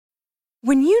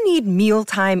When you need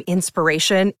mealtime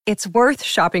inspiration, it's worth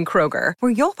shopping Kroger,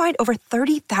 where you'll find over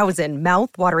 30,000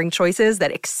 mouth-watering choices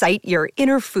that excite your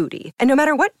inner foodie. And no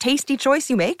matter what tasty choice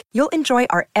you make, you'll enjoy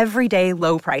our everyday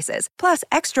low prices, plus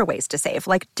extra ways to save,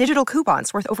 like digital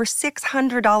coupons worth over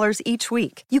 $600 each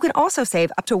week. You can also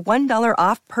save up to $1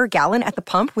 off per gallon at the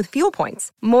pump with fuel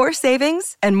points. More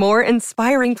savings and more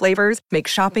inspiring flavors make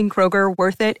shopping Kroger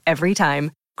worth it every time.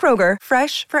 Kroger,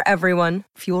 fresh for everyone.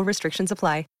 Fuel restrictions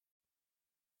apply.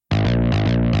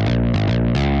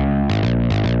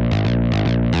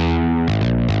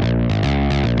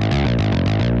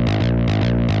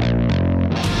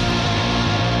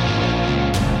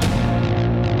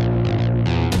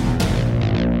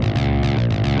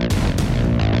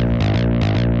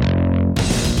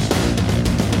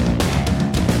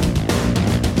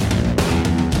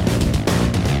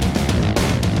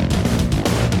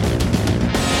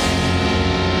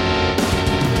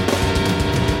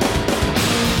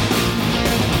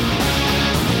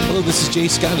 This is Jay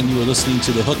Scott, and you are listening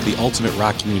to The Hook, the Ultimate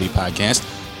Rock Community Podcast.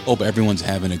 Hope everyone's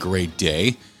having a great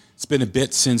day. It's been a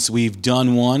bit since we've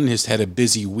done one. Just had a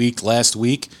busy week last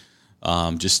week.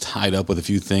 Just tied up with a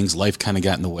few things. Life kind of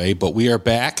got in the way, but we are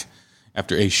back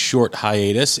after a short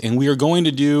hiatus, and we are going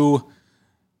to do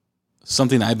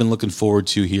something I've been looking forward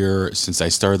to here since I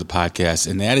started the podcast,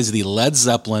 and that is the Led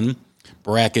Zeppelin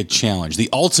Bracket Challenge, the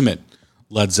Ultimate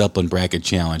Led Zeppelin Bracket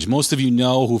Challenge. Most of you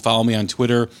know who follow me on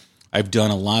Twitter. I've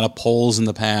done a lot of polls in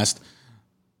the past.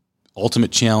 Ultimate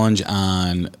challenge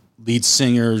on lead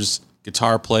singers,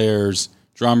 guitar players,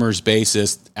 drummers,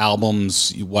 bassists,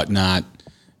 albums, whatnot.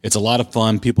 It's a lot of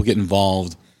fun. People get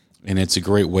involved, and it's a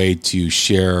great way to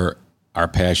share our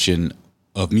passion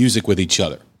of music with each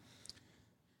other.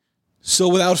 So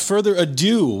without further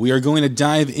ado, we are going to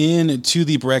dive into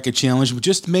the bracket challenge.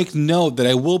 Just make note that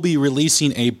I will be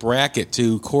releasing a bracket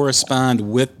to correspond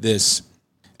with this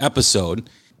episode.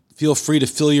 Feel free to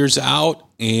fill yours out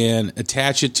and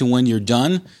attach it to when you're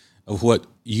done of what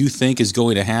you think is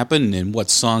going to happen and what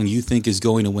song you think is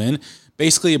going to win.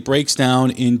 Basically, it breaks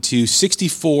down into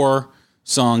 64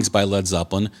 songs by Led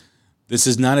Zeppelin. This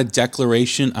is not a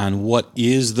declaration on what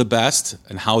is the best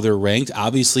and how they're ranked.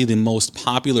 Obviously, the most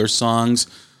popular songs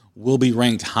will be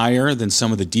ranked higher than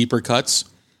some of the deeper cuts.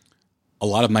 A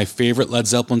lot of my favorite Led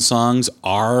Zeppelin songs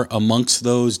are amongst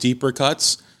those deeper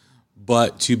cuts.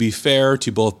 But to be fair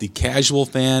to both the casual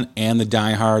fan and the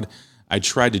diehard, I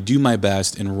tried to do my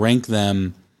best and rank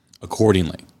them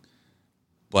accordingly.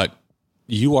 But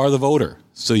you are the voter,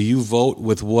 so you vote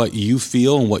with what you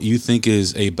feel and what you think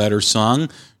is a better song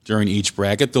during each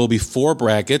bracket. There will be 4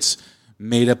 brackets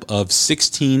made up of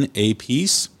 16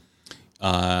 apiece.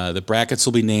 The brackets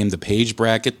will be named the Page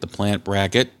bracket, the Plant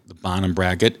bracket, the Bonham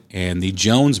bracket, and the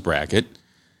Jones bracket.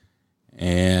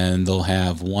 And they'll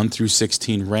have 1 through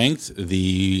 16 ranked.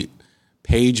 The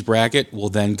Page bracket will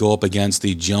then go up against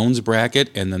the Jones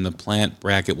bracket, and then the Plant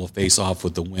bracket will face off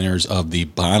with the winners of the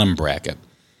Bonham bracket.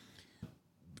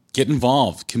 Get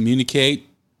involved, communicate,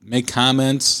 make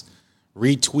comments,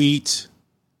 retweet,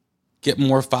 get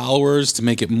more followers to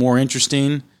make it more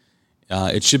interesting.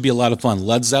 It should be a lot of fun.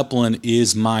 Led Zeppelin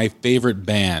is my favorite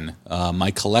band.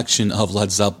 My collection of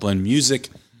Led Zeppelin music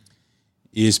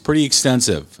is pretty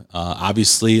extensive.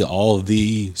 Obviously, all of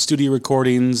the studio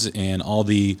recordings and all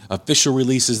the official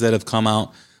releases that have come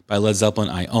out by Led Zeppelin,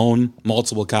 I own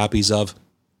multiple copies of.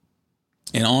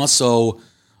 And also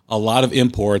a lot of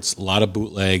imports, a lot of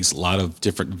bootlegs, a lot of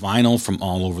different vinyl from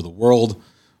all over the world,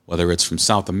 whether it's from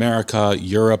South America,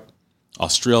 Europe,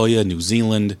 Australia, New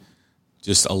Zealand.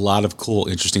 Just a lot of cool,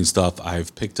 interesting stuff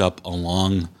I've picked up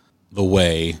along the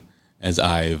way as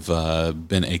I've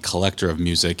been a collector of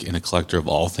music and a collector of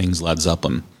all things Led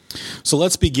Zeppelin. So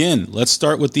let's begin. Let's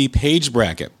start with the Page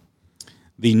bracket.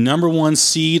 The number 1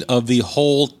 seed of the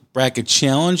whole bracket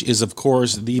challenge is, of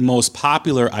course, the most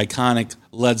popular, iconic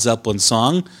Led Zeppelin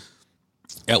song.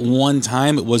 At one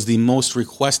time, it was the most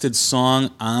requested song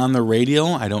on the radio.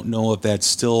 I don't know if that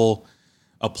still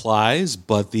applies,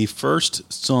 but the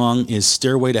first song is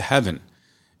Stairway to Heaven.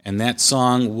 And that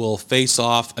song will face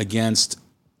off against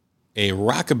a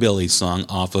rockabilly song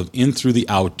off of In Through the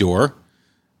Outdoor,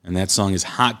 and that song is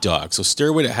Hot Dog. So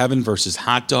Stairway to Heaven versus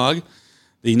Hot Dog.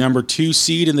 The number 2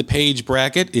 seed in the Page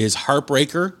bracket is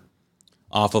Heartbreaker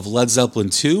off of Led Zeppelin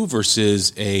 2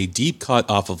 versus a deep cut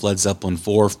off of Led Zeppelin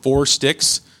 4, Four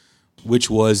Sticks, which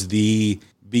was the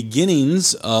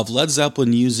beginnings of Led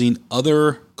Zeppelin using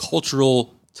other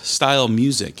cultural style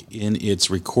music in its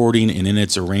recording and in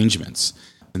its arrangements.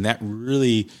 And that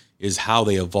really is how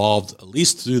they evolved, at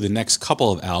least through the next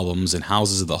couple of albums, in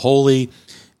Houses of the Holy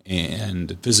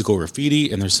and Physical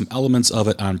Graffiti, and there's some elements of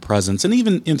it on Presence, and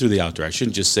even In Through the Outdoor. I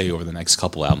shouldn't just say over the next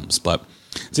couple albums, but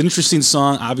it's an interesting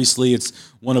song. Obviously, it's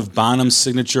one of Bonham's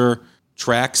signature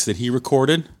tracks that he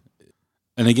recorded.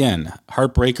 And again,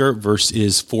 Heartbreaker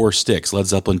versus Four Sticks, Led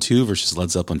Zeppelin 2 versus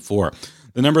Led Zeppelin 4.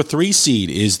 The number 3 seed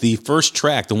is the first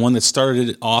track, the one that started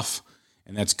it off,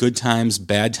 and that's Good Times,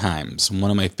 Bad Times. And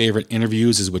one of my favorite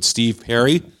interviews is with Steve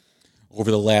Perry.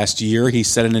 Over the last year, he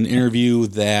said in an interview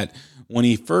that when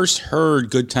he first heard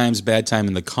Good Times, Bad Time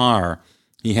in the car,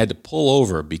 he had to pull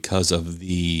over because of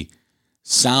the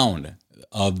sound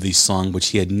of the song, which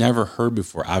he had never heard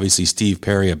before. Obviously, Steve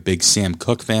Perry, a big Sam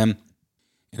Cooke fan,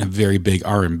 and a very big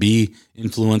R&B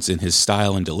influence in his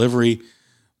style and delivery.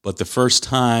 But the first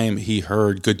time he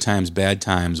heard Good Times, Bad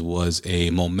Times was a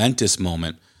momentous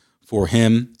moment for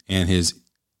him and his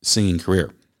singing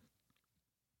career.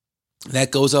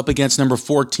 That goes up against number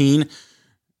 14,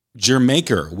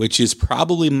 Jermaker, which is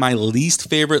probably my least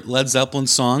favorite Led Zeppelin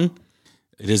song.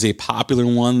 It is a popular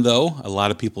one, though. A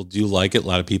lot of people do like it. A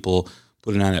lot of people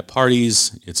put it on at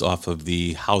parties. It's off of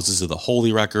the Houses of the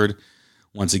Holy record.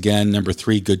 Once again, number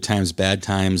 3, Good Times, Bad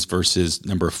Times versus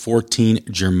number 14,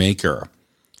 Jermaker.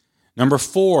 Number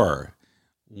 4,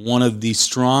 one of the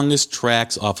strongest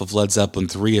tracks off of Led Zeppelin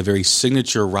 3, a very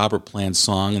signature Robert Plant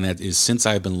song, and that is Since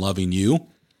I've Been Loving You,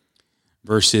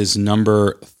 versus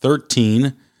number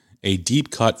 13, a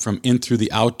deep cut from In Through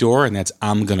the Outdoor, and that's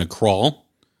I'm Gonna Crawl.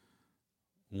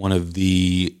 One of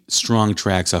the strong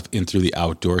tracks off In Through the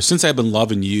Outdoor. Since I've Been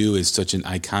Loving You is such an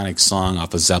iconic song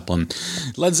off of Zeppelin.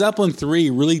 Led Zeppelin 3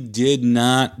 really did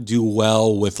not do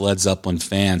well with Led Zeppelin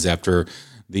fans after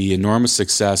the enormous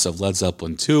success of Led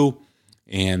Zeppelin 2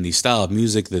 and the style of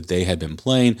music that they had been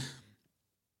playing.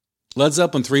 Led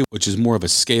Zeppelin 3, which is more of a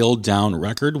scaled-down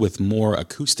record with more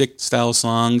acoustic-style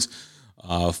songs,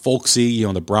 folksy,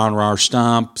 the Brown Rar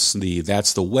Stomps, the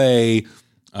That's the Way,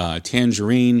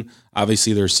 Tangerine.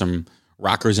 Obviously, there's some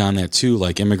rockers on that too,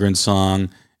 like Immigrant Song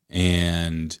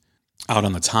and Out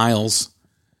on the Tiles.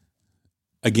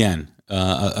 Again,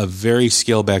 a very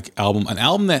scaled-back album, an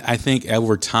album that I think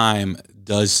over time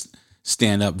does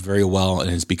stand up very well and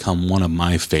has become one of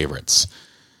my favorites.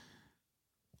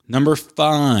 Number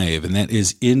 5, and that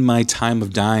is In My Time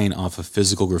of Dying off of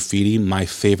Physical Graffiti, my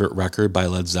favorite record by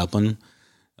Led Zeppelin.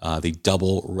 The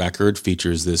double record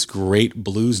features this great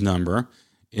blues number,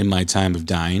 In My Time of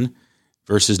Dying,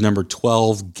 versus number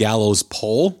 12, Gallows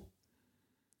Pole,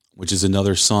 which is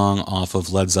another song off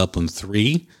of Led Zeppelin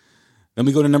 3. Then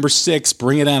we go to number 6,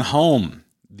 Bring It On Home,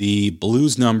 the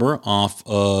blues number off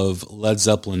of Led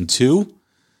Zeppelin 2,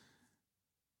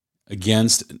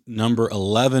 against number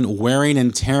 11, Wearing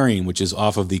and Tearing, which is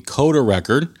off of the Coda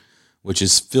record, which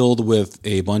is filled with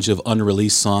a bunch of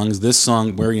unreleased songs. This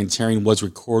song, Wearing and Tearing, was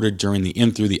recorded during the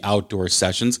In Through the Outdoor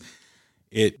sessions.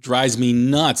 It drives me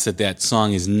nuts that that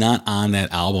song is not on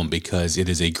that album because it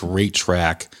is a great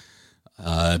track.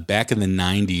 Back in the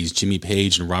 90s, Jimmy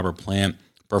Page and Robert Plant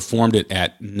performed it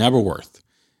at Neverworth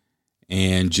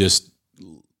and just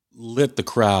lit the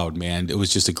crowd, man. It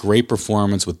was just a great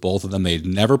performance with both of them. They'd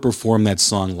never performed that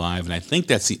song live, and I think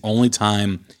that's the only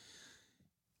time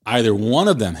either one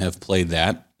of them have played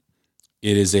that.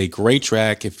 It is a great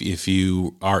track. If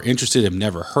you are interested, have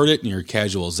never heard it, and you're a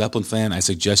casual Zeppelin fan, I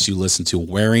suggest you listen to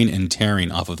Wearing and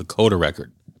Tearing off of the Coda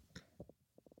record.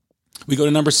 We go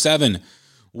to number 7,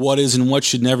 What Is and What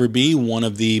Should Never Be, one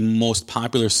of the most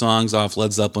popular songs off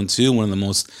Led Zeppelin 2, one of the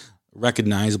most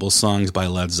recognizable songs by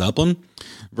Led Zeppelin,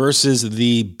 versus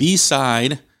the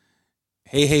B-side,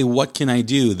 Hey, Hey, What Can I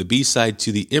Do, the B-side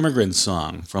to the Immigrant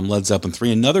Song from Led Zeppelin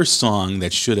 3, another song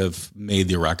that should have made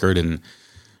the record, and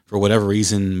for whatever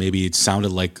reason, maybe it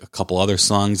sounded like a couple other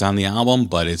songs on the album,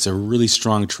 but it's a really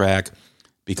strong track,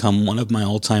 become one of my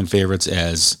all-time favorites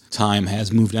as time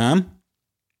has moved on.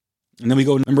 And then we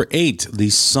go to number 8, the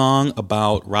song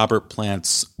about Robert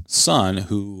Plant's son,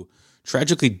 who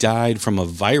tragically died from a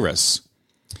virus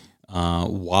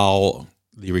while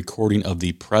the recording of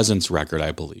the Presence record,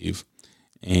 I believe.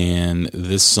 And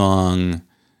this song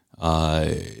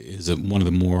is one of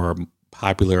the more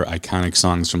popular, iconic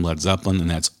songs from Led Zeppelin, and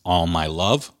that's All My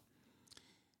Love.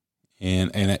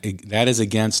 And that is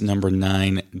against number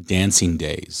 9, Dancing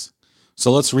Days.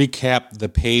 So let's recap the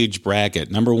page bracket.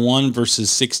 Number 1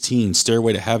 versus 16,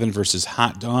 Stairway to Heaven versus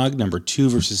Hot Dog. Number 2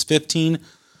 versus 15,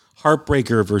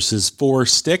 Heartbreaker versus Four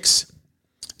Sticks.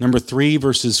 Number 3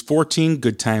 versus 14,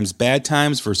 Good Times, Bad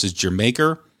Times versus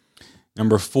Jermaker.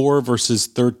 Number 4 versus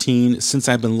 13, Since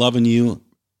I've Been Loving You,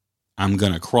 I'm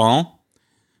Gonna Crawl.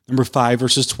 Number 5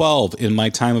 versus 12, In My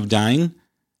Time of Dying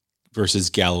versus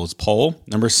Gallows Pole.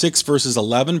 Number 6 versus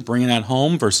 11, Bring It On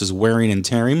Home versus Wearing and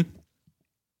Tearing.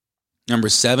 Number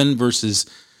 7 versus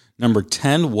number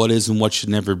 10, What Is and What Should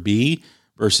Never Be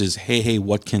versus Hey, Hey,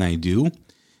 What Can I Do?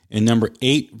 And number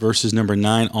 8 versus number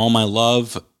 9, All My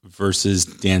Love versus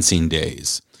Dancing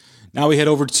Days. Now we head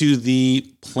over to the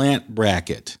plant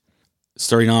bracket,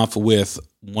 starting off with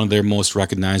one of their most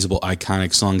recognizable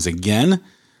iconic songs again,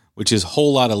 which is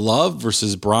Whole Lotta Love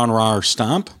versus Brown Rar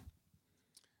Stomp.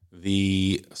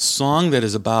 The song that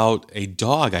is about a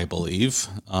dog, I believe,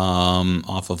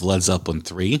 off of Led Zeppelin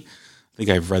 3. I think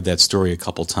I've read that story a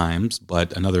couple times,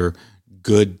 but another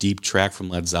good deep track from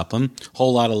Led Zeppelin.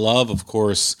 Whole Lotta Love, of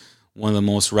course, one of the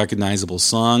most recognizable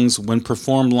songs. When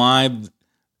performed live,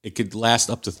 it could last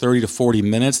up to 30 to 40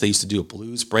 minutes. They used to do a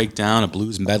blues breakdown, a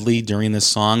blues medley during this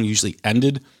song, usually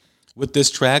ended with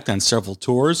this track on several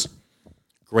tours.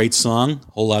 Great song,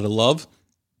 Whole Lotta Love.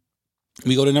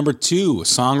 We go to number 2,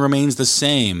 Song Remains the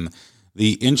Same.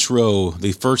 The intro,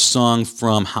 the first song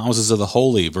from Houses of the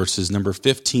Holy versus number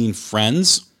 15,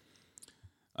 Friends.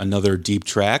 Another deep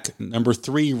track. Number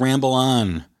 3, Ramble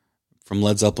On from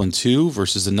Led Zeppelin 2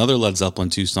 versus another Led Zeppelin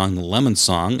 2 song, the Lemon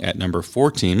Song, at number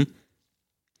 14.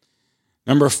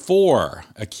 Number 4,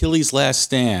 Achilles' Last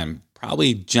Stand,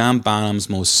 probably John Bonham's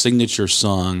most signature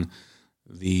song,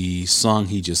 the song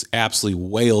he just absolutely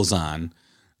wails on.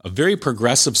 A very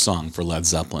progressive song for Led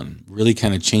Zeppelin. Really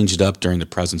kind of changed it up during the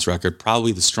Presence record.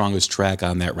 Probably the strongest track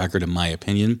on that record, in my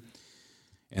opinion.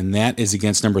 And that is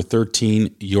against number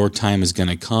 13, Your Time Is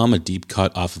Gonna Come, a deep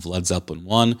cut off of Led Zeppelin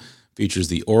 1. Features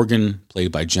the organ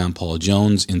played by John Paul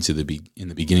Jones in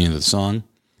the beginning of the song.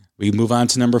 We move on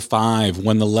to number 5,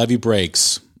 When the Levee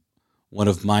Breaks, one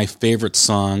of my favorite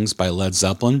songs by Led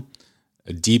Zeppelin,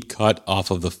 a deep cut off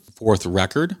of the 4th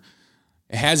record.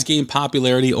 It has gained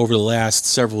popularity over the last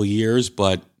several years,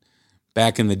 but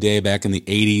back in the day, back in the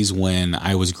 80s when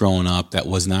I was growing up, that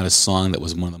was not a song that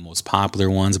was one of the most popular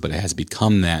ones, but it has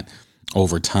become that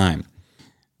over time.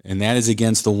 And that is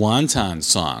against the Wonton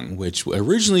Song, which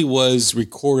originally was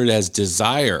recorded as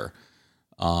Desire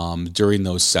during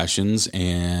those sessions,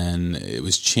 and it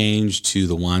was changed to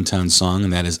the Wonton Song,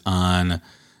 and that is on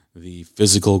the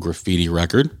Physical Graffiti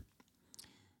record.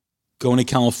 Going to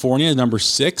California, number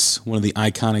 6, one of the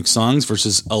iconic songs,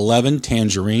 versus 11,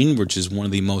 Tangerine, which is one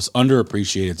of the most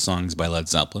underappreciated songs by Led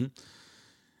Zeppelin.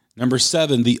 Number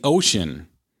 7, The Ocean,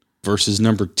 versus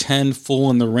number 10,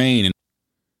 Fool in the Rain. And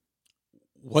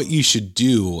what you should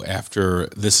do after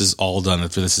this is all done,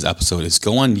 after this episode, is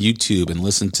go on YouTube and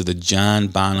listen to the John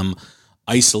Bonham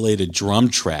isolated drum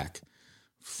track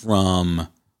from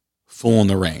Fool in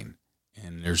the Rain.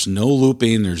 And there's no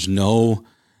looping,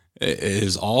 it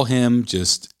is all him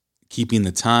just keeping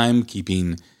the time,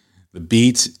 keeping the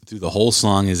beat through the whole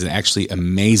song. Is actually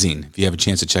amazing. If you have a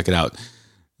chance to check it out,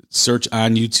 search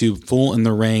on YouTube, Fool in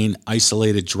the Rain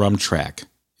isolated drum track.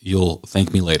 You'll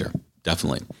thank me later.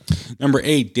 Definitely. Number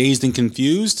 8, Dazed and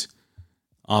Confused,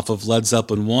 off of Led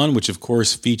Zeppelin 1, which of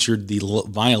course featured the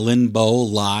violin bow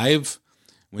live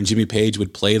when Jimmy Page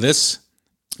would play this.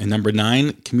 And number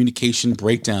 9, Communication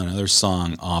Breakdown, another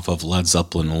song off of Led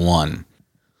Zeppelin 1.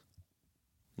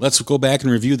 Let's go back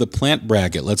and review the plant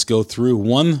bracket. Let's go through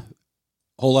 1,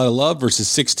 Whole Lotta Love versus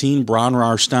 16, Brown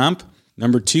Rar Stomp.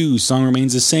 Number 2, Song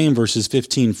Remains the Same versus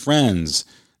 15, Friends.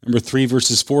 Number 3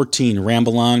 versus 14,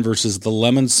 Ramble On versus The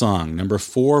Lemon Song. Number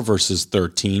 4 versus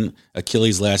 13,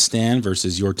 Achilles' Last Stand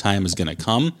versus Your Time Is Gonna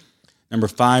Come. Number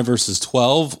 5 versus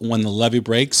 12, When the Levee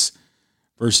Breaks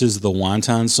versus The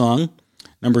Wonton Song.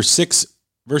 Number 6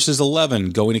 versus 11,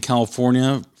 Going to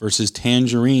California versus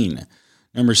Tangerine.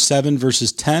 Number 7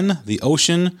 versus 10, The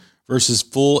Ocean versus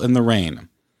Fool in the Rain.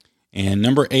 And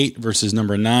number 8 versus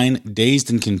number 9, Dazed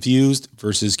and Confused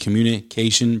versus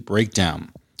Communication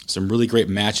Breakdown. Some really great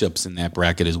matchups in that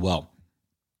bracket as well.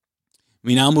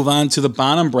 We now move on to the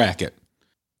bottom bracket.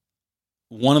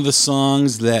 One of the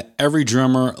songs that every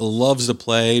drummer loves to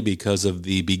play because of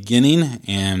the beginning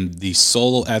and the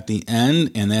solo at the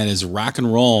end, and that is Rock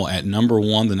and Roll at number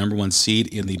 1, the number 1 seed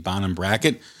in the bottom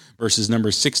bracket, versus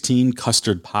number 16,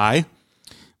 Custard Pie.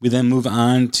 We then move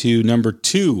on to number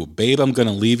 2, Babe, I'm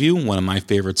Gonna Leave You, one of my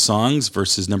favorite songs,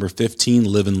 versus number 15,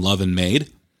 Livin', Lovin',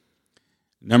 Made.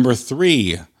 Number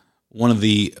 3, one of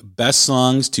the best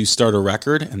songs to start a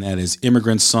record, and that is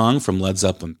Immigrant Song from Led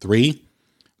Zeppelin 3,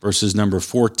 versus number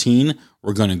 14,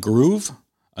 We're Gonna Groove,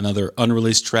 another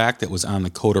unreleased track that was on the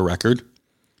Coda record.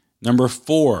 Number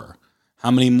 4,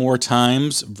 How Many More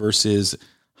Times versus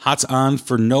Hot's On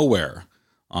for Nowhere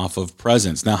off of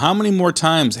Presence. Now, How Many More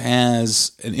Times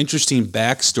has an interesting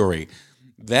backstory.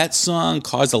 That song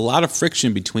caused a lot of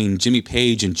friction between Jimmy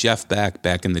Page and Jeff Beck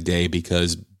back in the day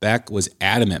because Beck was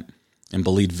adamant and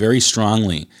believed very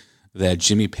strongly that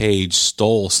Jimmy Page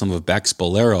stole some of Beck's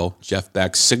Bolero, Jeff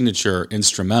Beck's signature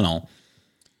instrumental.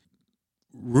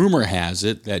 Rumor has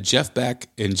it that Jeff Beck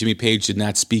and Jimmy Page did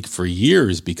not speak for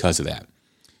years because of that.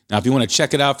 Now, if you want to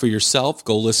check it out for yourself,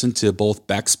 go listen to both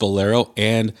Beck's Bolero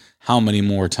and How Many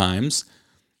More Times.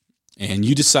 And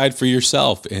you decide for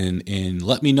yourself and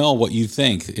let me know what you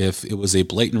think, if it was a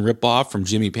blatant ripoff from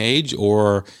Jimmy Page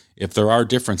or if there are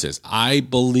differences. I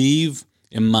believe,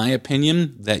 in my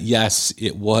opinion, that yes,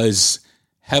 it was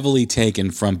heavily taken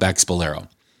from Beck's Bolero.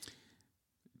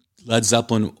 Led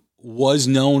Zeppelin was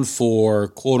known for,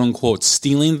 quote-unquote,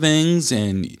 stealing things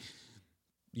and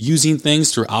using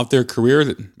things throughout their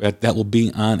career. That will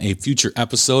be on a future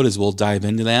episode as we'll dive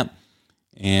into that.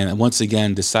 And once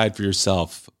again, decide for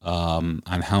yourself on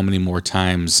How Many More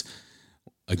Times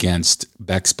against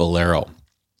Beck's Bolero.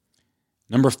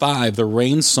 Number 5, The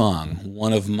Rain Song,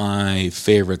 one of my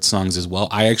favorite songs as well.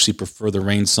 I actually prefer The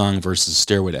Rain Song versus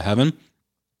Stairway to Heaven.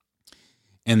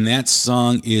 And that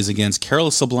song is against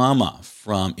Carlos Sablama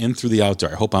from In Through the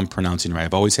Outdoor. I hope I'm pronouncing right.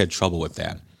 I've always had trouble with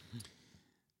that.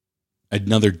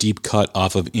 Another deep cut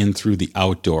off of In Through the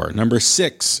Outdoor. Number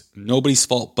 6, Nobody's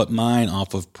Fault But Mine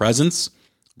off of Presence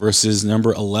versus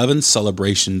number 11,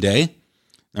 Celebration Day.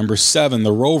 Number 7,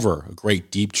 The Rover, a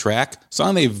great deep track,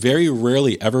 song they very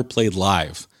rarely ever played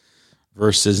live,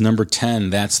 versus number 10,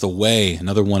 That's the Way,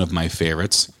 another one of my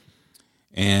favorites.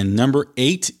 And number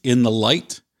 8, In the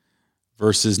Light,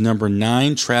 versus number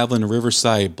 9, Traveling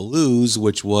Riverside Blues,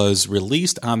 which was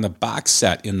released on the box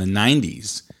set in the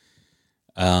 90s.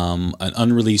 An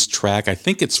unreleased track. I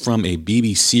think it's from a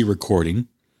BBC recording.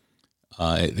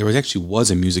 There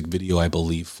was a music video, I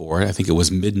believe, for it. I think it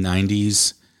was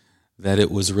mid-90s that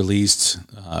it was released,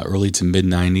 early to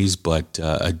mid-90s, but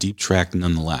a deep track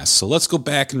nonetheless. So let's go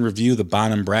back and review the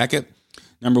bottom bracket.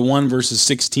 Number 1 versus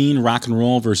 16, Rock and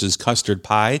Roll versus Custard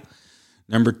Pie.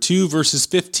 Number 2 versus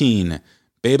 15,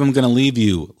 Babe, I'm Gonna Leave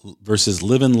You versus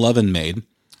Livin' Lovin' Maid.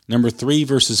 Number 3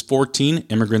 versus 14,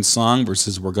 Immigrant Song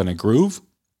versus We're Gonna Groove.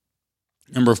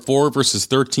 Number 4 versus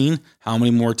 13, How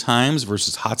Many More Times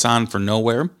versus Hot's On for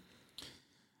Nowhere.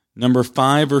 Number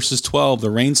 5 versus 12, The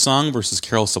Rain Song versus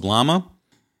Carol Sablama.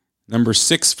 Number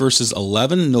 6 versus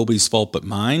 11, Nobody's Fault But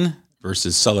Mine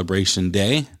versus Celebration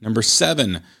Day. Number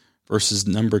 7 versus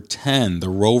number 10, The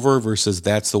Rover versus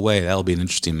That's the Way. That'll be an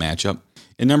interesting matchup.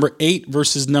 And number 8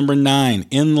 versus number 9,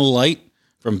 In the Light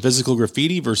from Physical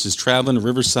Graffiti versus Traveling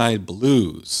Riverside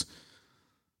Blues.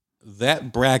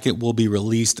 That bracket will be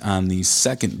released on the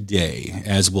second day,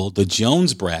 as will the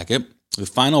Jones bracket, the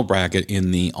final bracket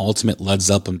in the Ultimate Led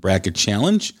Zeppelin Bracket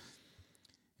Challenge.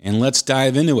 And let's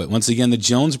dive into it. Once again, the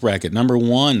Jones bracket. Number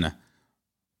 1,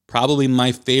 probably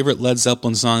my favorite Led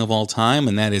Zeppelin song of all time,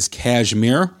 and that is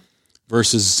Kashmir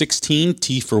versus 16,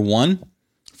 T for One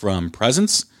from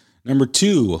Presence. Number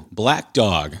 2, Black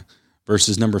Dog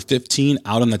versus number 15,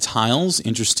 Out on the Tiles.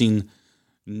 Interesting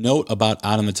note about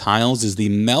Out on the Tiles is the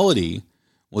melody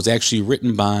was actually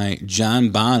written by John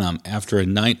Bonham after a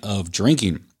night of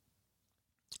drinking.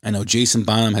 I know Jason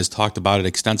Bonham has talked about it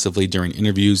extensively during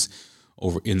interviews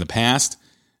over in the past.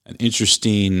 An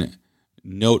interesting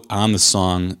note on the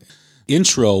song.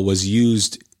 Intro was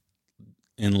used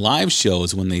in live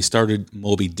shows when they started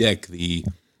Moby Dick, the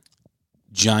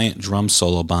giant drum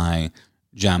solo by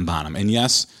John Bonham. And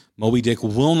yes, Moby Dick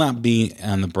will not be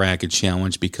on the bracket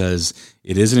challenge because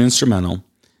it is an instrumental,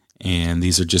 and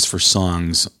these are just for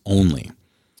songs only.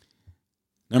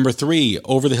 Number 3,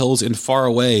 Over the Hills and Far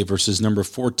Away versus number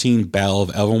 14, Battle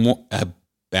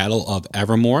of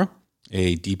Evermore,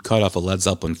 a deep cut off of Led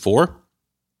Zeppelin 4.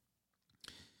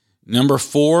 Number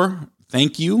 4,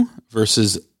 Thank You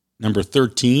versus number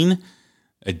 13,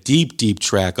 a deep, deep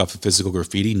track off of Physical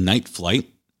Graffiti, Night Flight.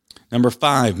 Number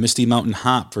 5, Misty Mountain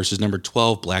Hop versus number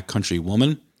 12, Black Country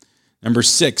Woman. Number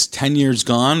 6, 10 Years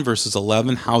Gone versus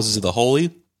 11, Houses of the Holy.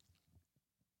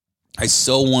 I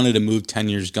so wanted to move 10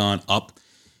 Years Gone up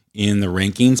in the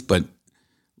rankings, but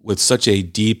with such a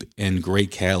deep and great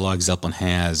catalog Zeppelin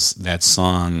has, that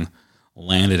song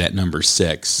landed at number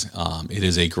 6. It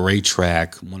is a great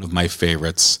track, one of my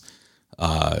favorites.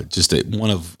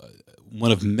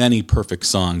 One of many perfect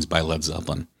songs by Led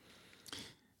Zeppelin.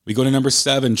 We go to number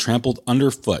 7, Trampled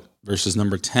Underfoot versus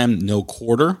number 10, No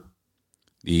Quarter,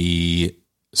 the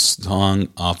song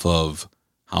off of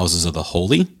Houses of the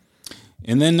Holy.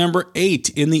 And then number 8,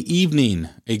 In the Evening,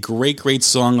 a great, great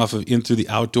song off of In Through the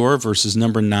Outdoor versus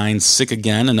number 9, Sick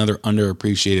Again, another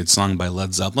underappreciated song by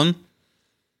Led Zeppelin.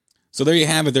 So there you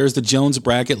have it. There's the Jones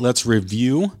bracket. Let's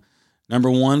review.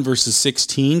 Number 1 versus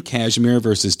 16, Kashmir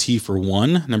versus T for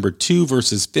One. Number 2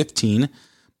 versus 15,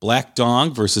 Black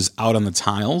Dog versus Out on the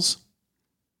Tiles.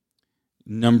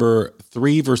 Number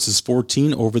 3 versus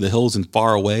 14, Over the Hills and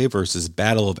Far Away versus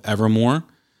Battle of Evermore.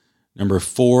 Number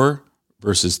 4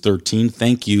 versus 13,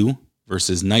 Thank You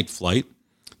versus Night Flight.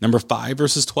 Number 5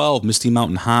 versus 12, Misty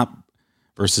Mountain Hop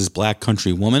versus Black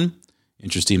Country Woman.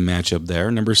 Interesting matchup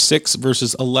there. Number 6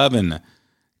 versus 11,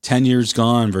 10 Years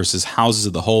Gone versus Houses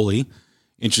of the Holy.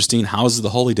 Interesting, Houses of the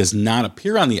Holy does not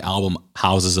appear on the album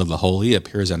Houses of the Holy. It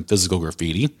appears on Physical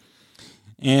Graffiti.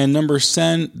 And number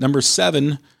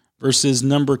 7 versus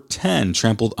number 10,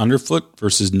 Trampled Underfoot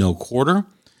versus No Quarter.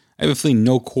 I have a feeling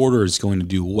No Quarter is going to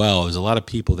do well. There's a lot of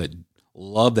people that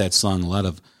love that song. A lot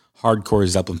of hardcore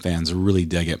Zeppelin fans really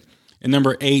dig it. And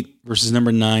number 8 versus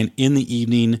number 9, In the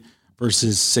Evening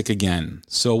versus Sick Again.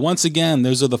 So once again,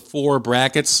 those are the 4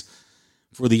 brackets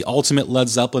for the Ultimate Led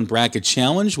Zeppelin Bracket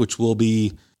Challenge, which will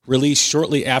be released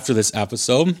shortly after this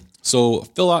episode. So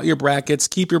fill out your brackets,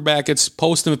 keep your brackets,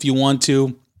 post them if you want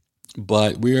to.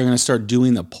 But we are going to start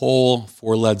doing the poll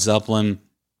for Led Zeppelin.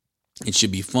 It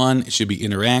should be fun. It should be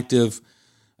interactive.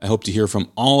 I hope to hear from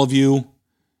all of you.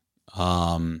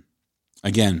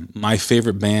 Again, my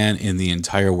favorite band in the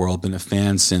entire world. Been a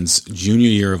fan since junior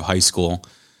year of high school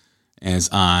as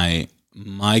I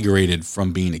migrated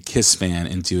from being a Kiss fan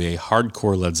into a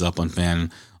hardcore Led Zeppelin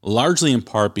fan, largely in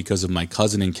part because of my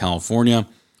cousin in California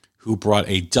who brought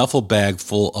a duffel bag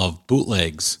full of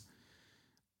bootlegs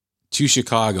to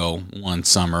Chicago one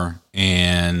summer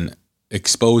and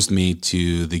exposed me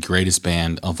to the greatest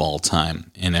band of all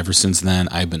time. And ever since then,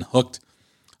 I've been hooked.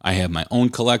 I have my own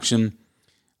collection.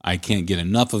 I can't get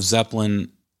enough of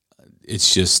Zeppelin.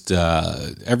 It's just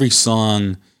every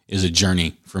song is a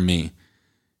journey for me.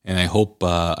 And I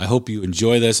hope you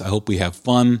enjoy this. I hope we have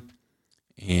fun.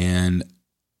 And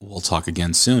we'll talk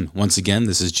again soon. Once again,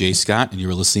 this is Jay Scott, and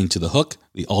you're listening to The Hook,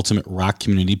 the Ultimate Rock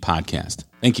Community Podcast.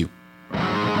 Thank you.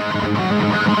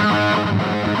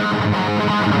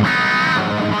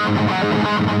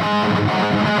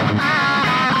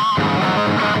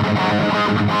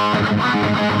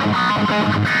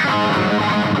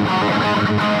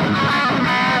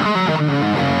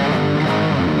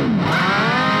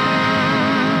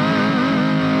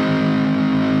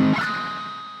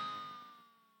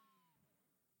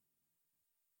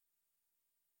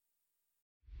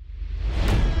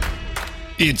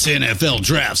 It's NFL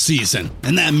draft season,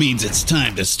 and that means it's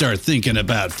time to start thinking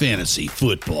about fantasy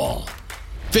football.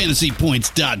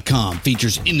 FantasyPoints.com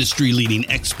features industry-leading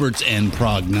experts and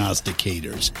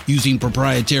prognosticators using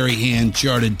proprietary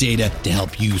hand-charted data to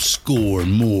help you score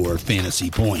more fantasy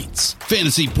points.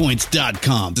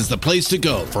 FantasyPoints.com is the place to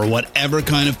go for whatever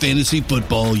kind of fantasy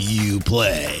football you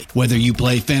play. Whether you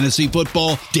play fantasy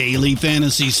football, daily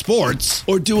fantasy sports,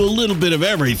 or do a little bit of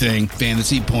everything,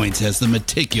 Fantasy Points has the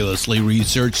meticulously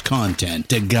researched content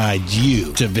to guide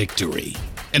you to victory.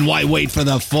 And why wait for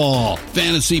the fall?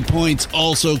 Fantasy Points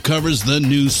also covers the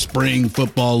new spring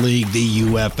football league, the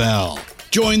UFL.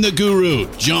 Join the guru,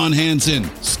 John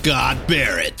Hansen, Scott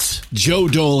Barrett, Joe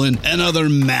Dolan, and other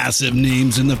massive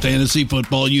names in the fantasy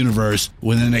football universe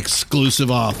with an exclusive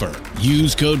offer.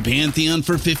 Use code Pantheon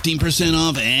for 15%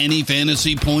 off any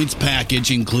Fantasy Points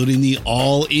package, including the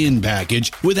all-in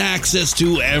package, with access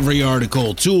to every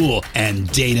article, tool, and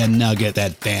data nugget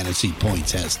that Fantasy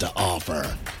Points has to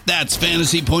offer. That's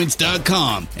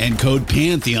FantasyPoints.com and code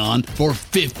Pantheon for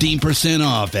 15%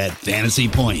 off at Fantasy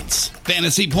Points.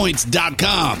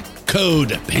 FantasyPoints.com,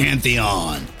 code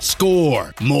Pantheon.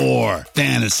 Score more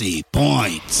fantasy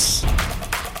points.